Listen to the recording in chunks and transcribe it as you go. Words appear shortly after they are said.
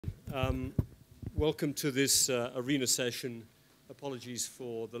Welcome to this arena session. Apologies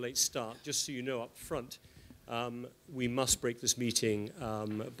for the late start. Just so you know up front, we must break this meeting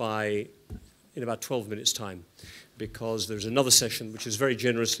in about 12 minutes' time, because there's another session which is very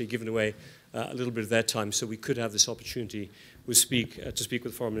generously given away a little bit of their time, so we could have this opportunity to speak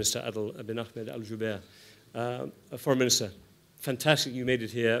with Foreign Minister Adel bin Ahmed Al Jubeir. Foreign Minister, fantastic you made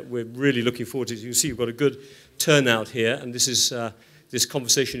it here. We're really looking forward to it. You can see we've got a good turnout here, and this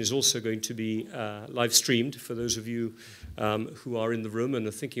conversation is also going to be live streamed for those of you who are in the room and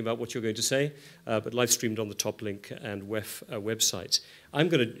are thinking about what you're going to say, but live streamed on the top link and website. I'm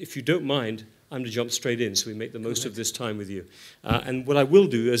going to, if you don't mind, I'm going to jump straight in so we make the most of this time with you. And what I will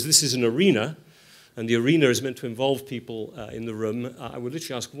do, as this is an arena, and the arena is meant to involve people in the room, I will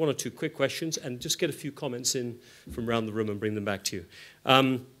literally ask one or two quick questions and just get a few comments in from around the room and bring them back to you.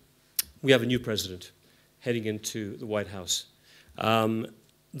 We have a new president heading into the White House. The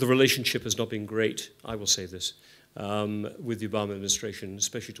relationship has not been great, I will say this, with the Obama administration,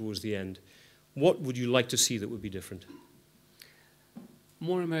 especially towards the end. What would you like to see that would be different?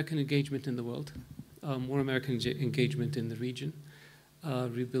 More American engagement in the world, more American engagement in the region,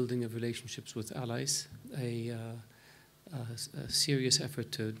 rebuilding of relationships with allies, a serious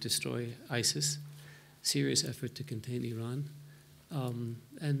effort to destroy ISIS, serious effort to contain Iran,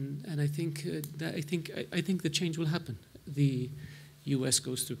 and I think the change will happen. The U.S.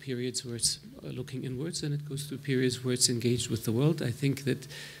 goes through periods where it's looking inwards, and it goes through periods where it's engaged with the world. I think that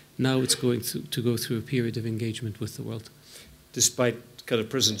now it's going to go through a period of engagement with the world. Despite kind of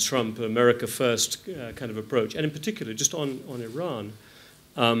President Trump, America first kind of approach, and in particular, just on Iran,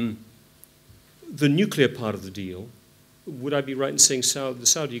 the nuclear part of the deal, would I be right in saying the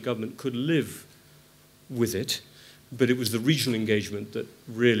Saudi government could live with it, but it was the regional engagement that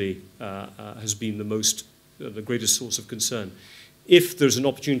really has been the greatest source of concern? If there's an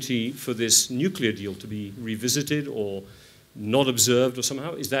opportunity for this nuclear deal to be revisited or not observed or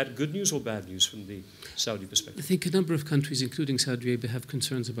somehow, is that good news or bad news from the Saudi perspective? I think a number of countries, including Saudi Arabia, have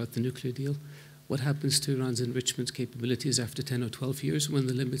concerns about the nuclear deal. What happens to Iran's enrichment capabilities after 10 or 12 years when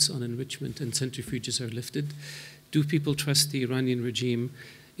the limits on enrichment and centrifuges are lifted? Do people trust the Iranian regime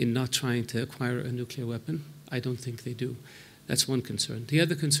in not trying to acquire a nuclear weapon? I don't think they do. That's one concern. The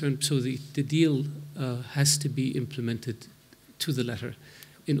other concern, so the deal has to be implemented to the letter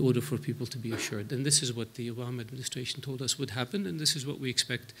in order for people to be assured. And this is what the Obama administration told us would happen, and this is what we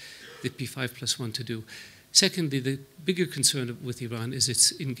expect the P5+1 to do. Secondly, the bigger concern with Iran is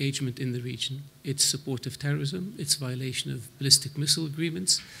its engagement in the region, its support of terrorism, its violation of ballistic missile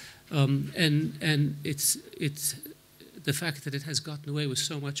agreements, and it's the fact that it has gotten away with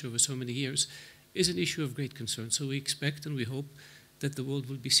so much over so many years is an issue of great concern. So we expect and we hope that the world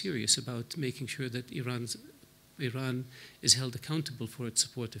will be serious about making sure that Iran is held accountable for its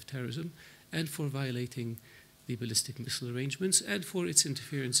support of terrorism and for violating the ballistic missile arrangements and for its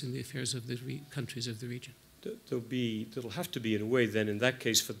interference in the affairs of the countries of the region. There'll have to be, in a way, then, in that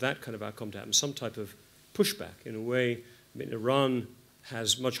case, for that kind of outcome to happen, some type of pushback. In a way, I mean, Iran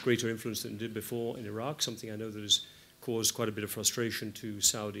has much greater influence than it did before in Iraq, something I know that has caused quite a bit of frustration to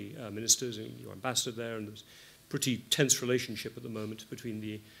Saudi ministers and your ambassador there, and there's pretty tense relationship at the moment between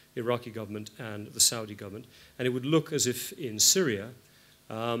the Iraqi government and the Saudi government. And it would look as if in Syria,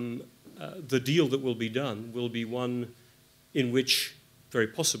 the deal that will be done will be one in which, very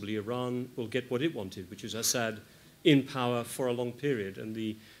possibly, Iran will get what it wanted, which is Assad in power for a long period. And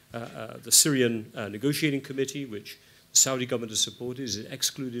the Syrian negotiating committee, which the Saudi government has supported, is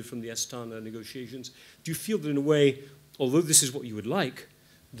excluded from the Astana negotiations. Do you feel that, in a way, although this is what you would like,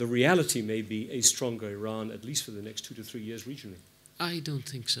 the reality may be a stronger Iran, at least for the next 2 to 3 years regionally? I don't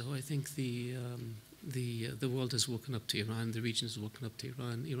think so. I think the world has woken up to Iran. The region has woken up to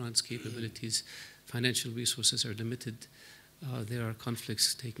Iran. Iran's capabilities, financial resources are limited. There are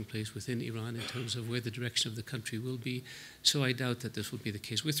conflicts taking place within Iran in terms of where the direction of the country will be. So I doubt that this will be the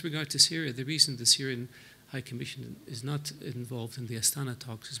case. With regard to Syria, the reason the Syrian High Commission is not involved in the Astana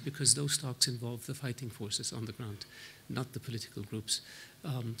talks is because those talks involve the fighting forces on the ground, not the political groups.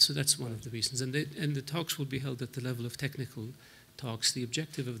 So that's one of the reasons. And the talks will be held at the level of technical talks. The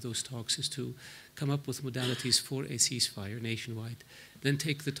objective of those talks is to come up with modalities for a ceasefire nationwide, then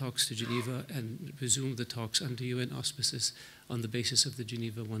take the talks to Geneva and resume the talks under UN auspices on the basis of the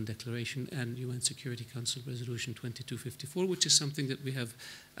Geneva I Declaration and UN Security Council Resolution 2254, which is something that we have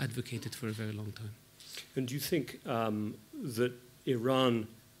advocated for a very long time. And do you think that Iran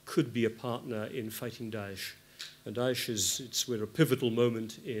could be a partner in fighting Daesh? And Daesh we're a pivotal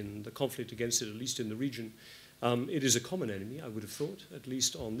moment in the conflict against it, at least in the region. It is a common enemy, I would have thought, at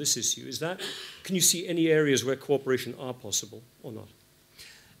least on this issue. Can you see any areas where cooperation are possible or not?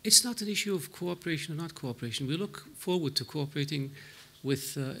 It's not an issue of cooperation or not cooperation. We look forward to cooperating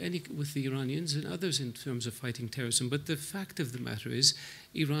with the Iranians and others in terms of fighting terrorism. But the fact of the matter is,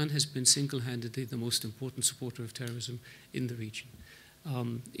 Iran has been single-handedly the most important supporter of terrorism in the region.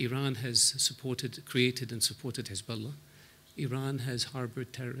 Iran has created and supported Hezbollah. Iran has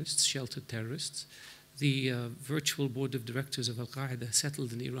harbored terrorists, sheltered terrorists. The virtual board of directors of Al-Qaeda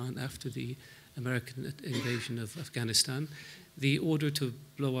settled in Iran after the American invasion of Afghanistan. The order to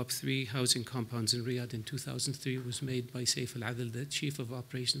blow up 3 housing compounds in Riyadh in 2003 was made by Saif al-Adel, the chief of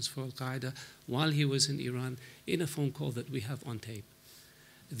operations for Al-Qaeda, while he was in Iran, in a phone call that we have on tape.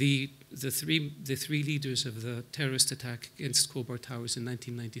 The three leaders of the terrorist attack against Khobar Towers in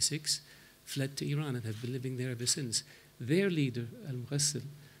 1996 fled to Iran and have been living there ever since. Their leader, al-Mughassil,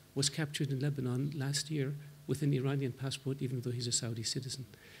 was captured in Lebanon last year with an Iranian passport, even though he's a Saudi citizen.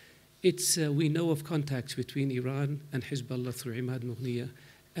 We know of contacts between Iran and Hezbollah through Imad Mughniya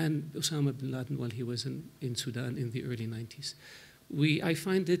and Osama bin Laden while he was in Sudan in the early 90s. I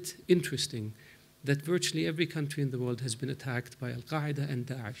find it interesting that virtually every country in the world has been attacked by Al-Qaeda and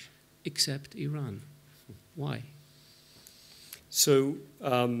Daesh, except Iran. Why? So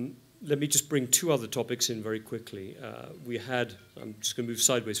let me just bring 2 other topics in very quickly. I'm just going to move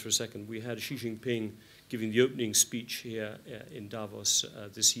sideways for a second. We had Xi Jinping giving the opening speech here in Davos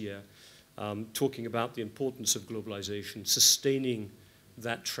this year, talking about the importance of globalization, sustaining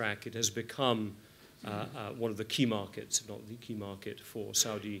that track. It has become one of the key markets, if not the key market, for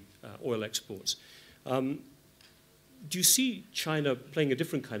Saudi oil exports. Do you see China playing a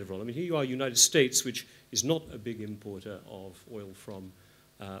different kind of role? I mean, here you are, United States, which is not a big importer of oil from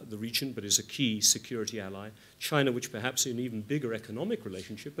the region, but is a key security ally. China, which perhaps is an even bigger economic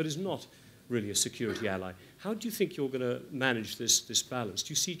relationship, but is not really a security ally. How do you think you're going to manage this balance?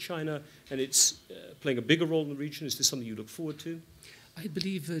 Do you see China and it's playing a bigger role in the region? Is this something you look forward to? I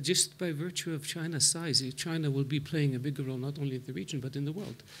believe just by virtue of China's size, China will be playing a bigger role not only in the region but in the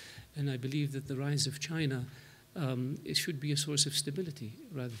world. And I believe that the rise of China it should be a source of stability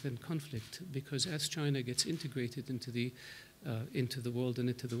rather than conflict, because as China gets integrated into the world and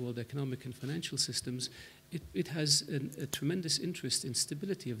into the world economic and financial systems, it has a tremendous interest in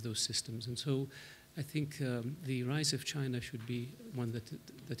stability of those systems. And so I think the rise of China should be one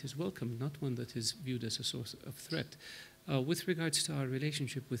that is welcome, not one that is viewed as a source of threat. With regards to our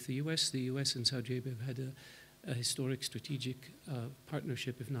relationship with the US and Saudi Arabia have had a historic strategic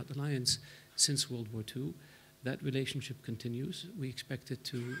partnership, if not alliance, since World War II. That relationship continues. We expect it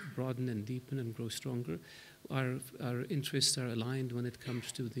to broaden and deepen and grow stronger. Our interests are aligned when it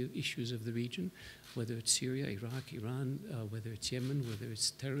comes to the issues of the region, whether it's Syria, Iraq, Iran, whether it's Yemen, whether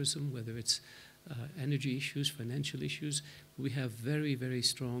it's terrorism, whether it's energy issues, financial issues. We have very, very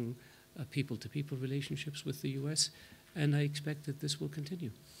strong people-to-people relationships with the US, and I expect that this will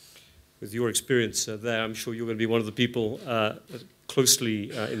continue. With your experience there, I'm sure you're going to be one of the people closely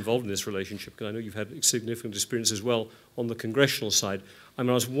involved in this relationship, because I know you've had significant experience as well on the congressional side. I'm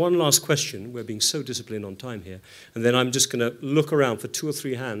going to ask one last question. We're being so disciplined on time here. And then I'm just going to look around for 2 or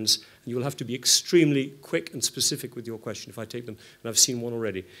 3 hands, and you'll have to be extremely quick and specific with your question if I take them, and I've seen one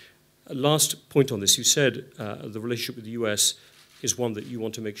already. Last point on this. You said the relationship with the US is one that you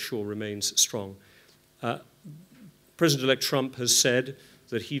want to make sure remains strong. President-elect Trump has said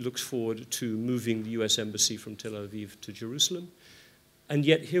that he looks forward to moving the US embassy from Tel Aviv to Jerusalem. And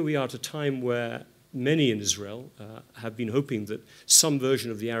yet here we are at a time where many in Israel have been hoping that some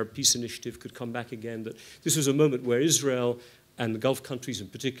version of the Arab Peace Initiative could come back again, that this was a moment where Israel and the Gulf countries in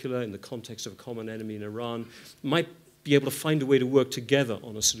particular, in the context of a common enemy in Iran, might be able to find a way to work together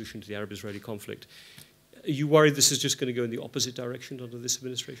on a solution to the Arab-Israeli conflict. Are you worried this is just going to go in the opposite direction under this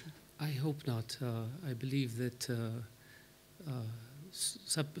administration? I hope not. I believe that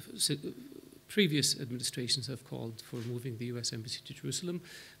previous administrations have called for moving the US embassy to Jerusalem,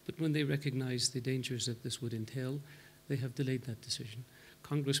 but when they recognized the dangers that this would entail, they have delayed that decision.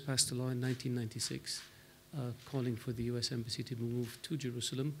 Congress passed a law in 1996 calling for the US embassy to be moved to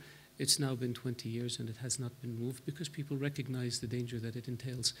Jerusalem. It's now been 20 years and it has not been moved because people recognize the danger that it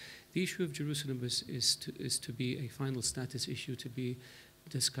entails. The issue of Jerusalem is to be a final status issue to be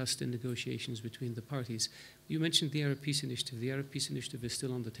discussed in negotiations between the parties. You mentioned the Arab Peace Initiative. The Arab Peace Initiative is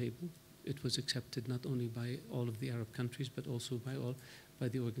still on the table. It was accepted not only by all of the Arab countries, but also by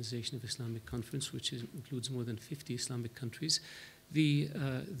the Organization of Islamic Conference, which includes more than 50 Islamic countries. The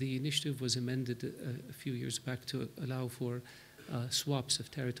initiative was amended a few years back to allow for swaps of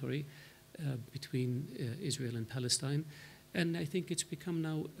territory between Israel and Palestine. And I think it's become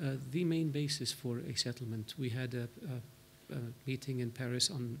now the main basis for a settlement. We had a meeting in Paris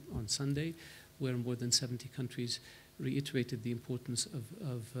on Sunday where more than 70 countries reiterated the importance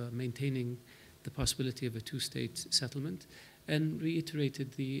of maintaining the possibility of a two-state settlement, and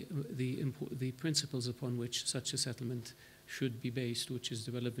reiterated the principles upon which such a settlement should be based, which is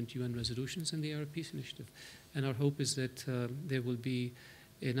the relevant UN resolutions and the Arab Peace Initiative. And our hope is that there will be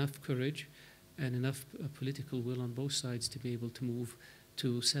enough courage and enough political will on both sides to be able to move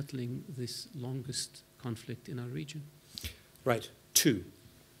to settling this longest conflict in our region. Right, two.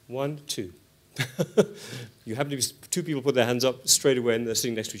 One, two. You happen to be two people put their hands up straight away and they're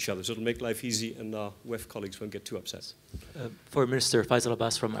sitting next to each other, so it'll make life easy and our WEF colleagues won't get too upset. For Minister Faisal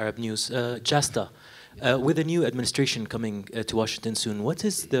Abbas from Arab News, JASTA, with the new administration coming to Washington soon, what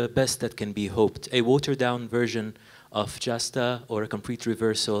is the best that can be hoped? A watered-down version of JASTA or a complete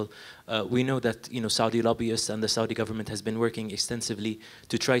reversal? We know that Saudi lobbyists and the Saudi government has been working extensively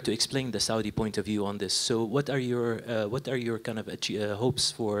to try to explain the Saudi point of view on this. So what are your kind of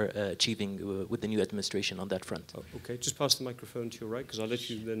hopes for achieving with the new administration on that front? Oh, okay, just pass the microphone to your right, because I'll let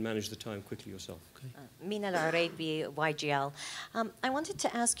you then manage the time quickly yourself. Okay. Mina Al-Arabi, YGL. I wanted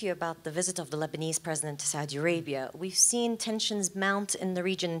to ask you about the visit of the Lebanese president to Saudi Arabia. We've seen tensions mount in the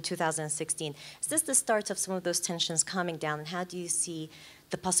region in 2016. Is this the start of some of those tensions calming down, and how do you see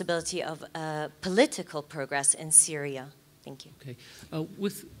the possibility of political progress in Syria? Thank you. Okay.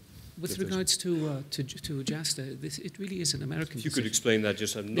 With regards to JASTA, it really is an American If you decision. could explain that,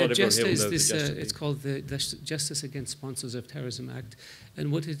 just not everyone here will know the JASTA it's called the Justice Against Sponsors of Terrorism Act,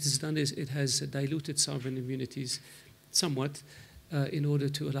 and what it has done is it has diluted sovereign immunities somewhat in order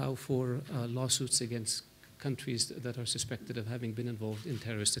to allow for lawsuits against countries that are suspected of having been involved in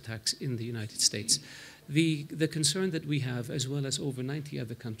terrorist attacks in the United States. The concern that we have, as well as over 90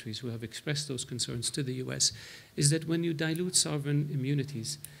 other countries who have expressed those concerns to the US, is that when you dilute sovereign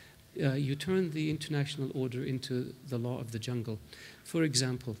immunities, you turn the international order into the law of the jungle. For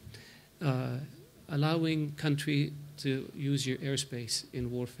example, allowing country to use your airspace in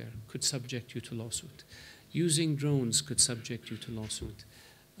warfare could subject you to lawsuit. Using drones could subject you to lawsuit.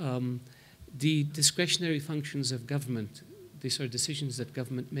 The discretionary functions of government, these are decisions that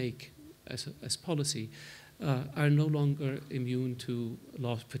government make as policy, are no longer immune to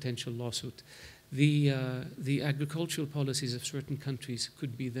potential lawsuit. The agricultural policies of certain countries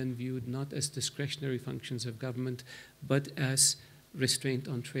could be then viewed not as discretionary functions of government, but as restraint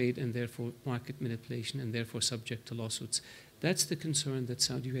on trade and therefore market manipulation and therefore subject to lawsuits. That's the concern that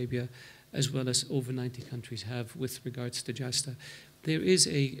Saudi Arabia, as well as over 90 countries, have with regards to JASTA. There is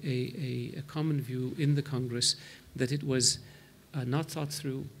a common view in the Congress that it was not thought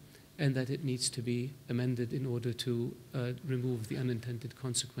through and that it needs to be amended in order to remove the unintended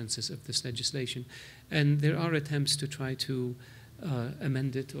consequences of this legislation. And there are attempts to try to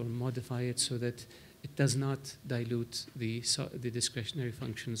amend it or modify it so that it does not dilute the discretionary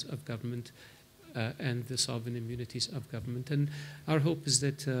functions of government and the sovereign immunities of government. And our hope is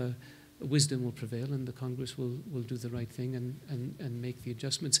that wisdom will prevail and the Congress will do the right thing and make the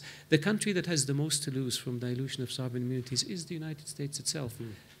adjustments. The country that has the most to lose from dilution of sovereign immunities is the United States itself.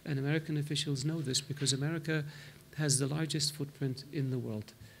 And American officials know this because America has the largest footprint in the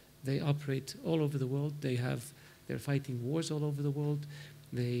world. They operate all over the world. They're fighting wars all over the world.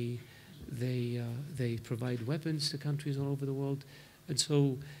 They provide weapons to countries all over the world. And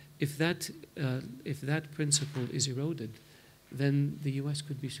so if that principle is eroded, then the US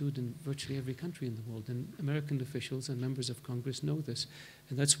could be sued in virtually every country in the world. And American officials and members of Congress know this.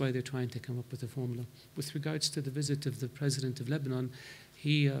 And that's why they're trying to come up with a formula. With regards to the visit of the president of Lebanon,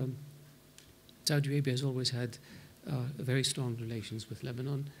 Saudi Arabia has always had very strong relations with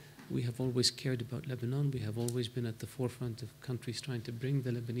Lebanon. We have always cared about Lebanon. We have always been at the forefront of countries trying to bring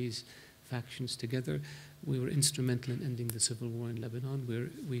the Lebanese factions together. We were instrumental in ending the civil war in Lebanon.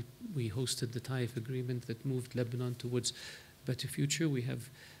 We hosted the Taif agreement that moved Lebanon towards a better future. We have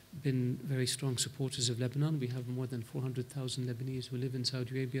been very strong supporters of Lebanon. We have more than 400,000 Lebanese who live in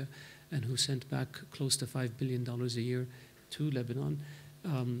Saudi Arabia and who sent back close to $5 billion a year to Lebanon.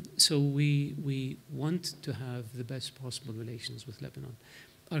 So we want to have the best possible relations with Lebanon.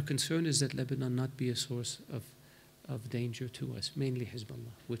 Our concern is that Lebanon not be a source of danger to us, mainly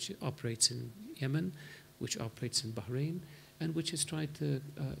Hezbollah, which operates in Yemen, which operates in Bahrain, and which has tried to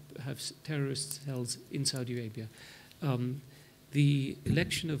have terrorist cells in Saudi Arabia. The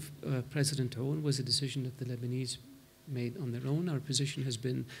election of President Aoun was a decision that the Lebanese made on their own. Our position has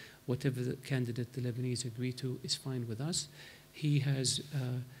been whatever the candidate the Lebanese agree to is fine with us. He has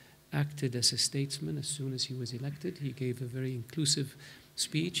acted as a statesman as soon as he was elected. He gave a very inclusive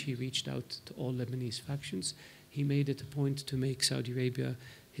speech. He reached out to all Lebanese factions. He made it a point to make Saudi Arabia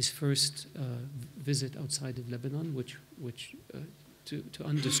his first visit outside of Lebanon, to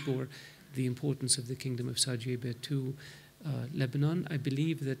underscore the importance of the Kingdom of Saudi Arabia to Lebanon. I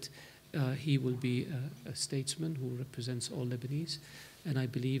believe that he will be a statesman who represents all Lebanese, and I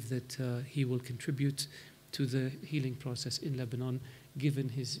believe that he will contribute to the healing process in Lebanon, given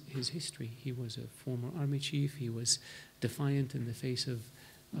his history. He was a former army chief. He was defiant in the face of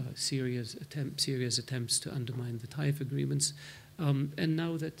Syria's attempts to undermine the Taif agreements. And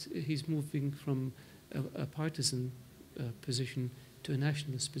now that he's moving from a partisan position to a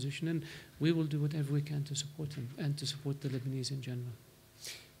nationalist position, and we will do whatever we can to support him and to support the Lebanese in general.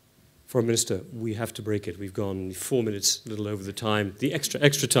 Foreign Minister, we have to break it. We've gone 4 minutes, a little over the time, the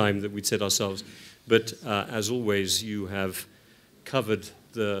extra time that we'd set ourselves. But as always, you have covered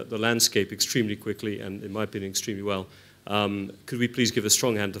the landscape extremely quickly, and in my opinion, extremely well. Could we please give a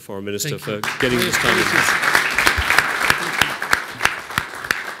strong hand to Foreign Minister for getting this time in?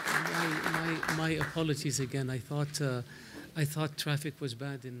 My apologies again. I thought traffic was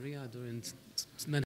bad in Riyadh or in